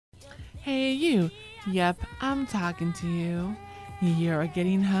Hey you, yep, I'm talking to you. You're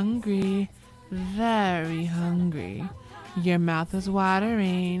getting hungry, very hungry. Your mouth is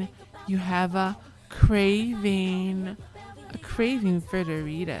watering. You have a craving for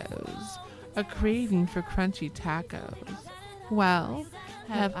Doritos, a craving for crunchy tacos. Well,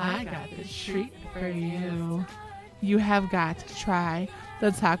 have I got this treat for you. You have got to try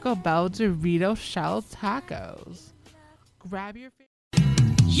the Taco Bell Dorito Shell Tacos. Grab your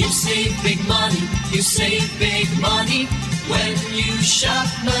You save big money when you shop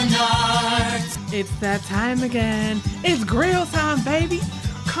Menards. It's that time again. It's grill time, baby.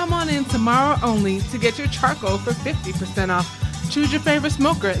 Come on in tomorrow only to get your charcoal for 50% off. Choose your favorite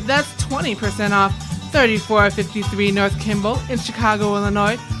smoker. That's 20% off. 3453 North Kimball in Chicago,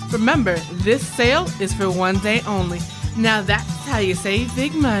 Illinois. Remember, this sale is for one day only. Now that's how you save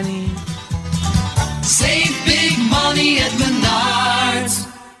big money. Save big money at Menards.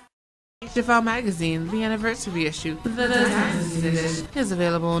 HFL Magazine, the anniversary issue, the Taxes edition, is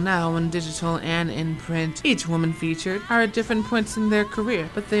available now in digital and in print. Each woman featured are at different points in their career,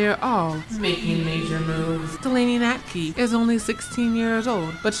 but they are all making major moves. Delaney Natke is only 16 years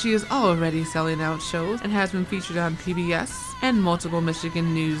old, but she is already selling out shows and has been featured on PBS and multiple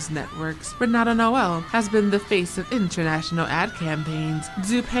Michigan news networks. Renata Noel has been the face of international ad campaigns.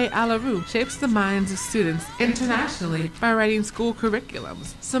 Dupe Alaru shapes the minds of students internationally by writing school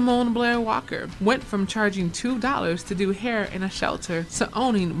curriculums. Simone Blair Walker went from charging $2 to do hair in a shelter to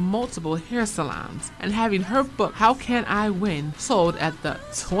owning multiple hair salons and having her book, How Can I Win, sold at the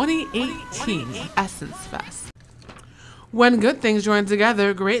 2018 Essence Fest. When good things join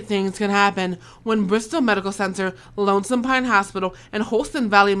together, great things can happen. When Bristol Medical Center, Lonesome Pine Hospital, and Holston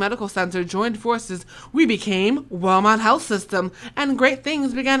Valley Medical Center joined forces, we became Wellmont Health System, and great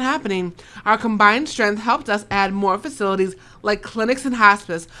things began happening. Our combined strength helped us add more facilities like clinics and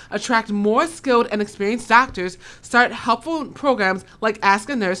hospice, attract more skilled and experienced doctors, start helpful programs like Ask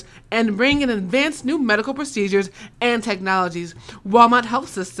a Nurse, and bring in advanced new medical procedures and technologies. Wellmont Health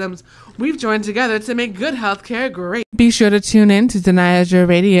Systems, we've joined together to make good healthcare great. Be sure to tune in to Danaya Azure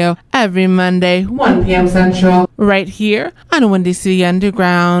Radio every Monday, 1 p.m. Central, right here on Windy City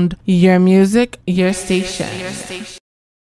Underground. Your music, your station.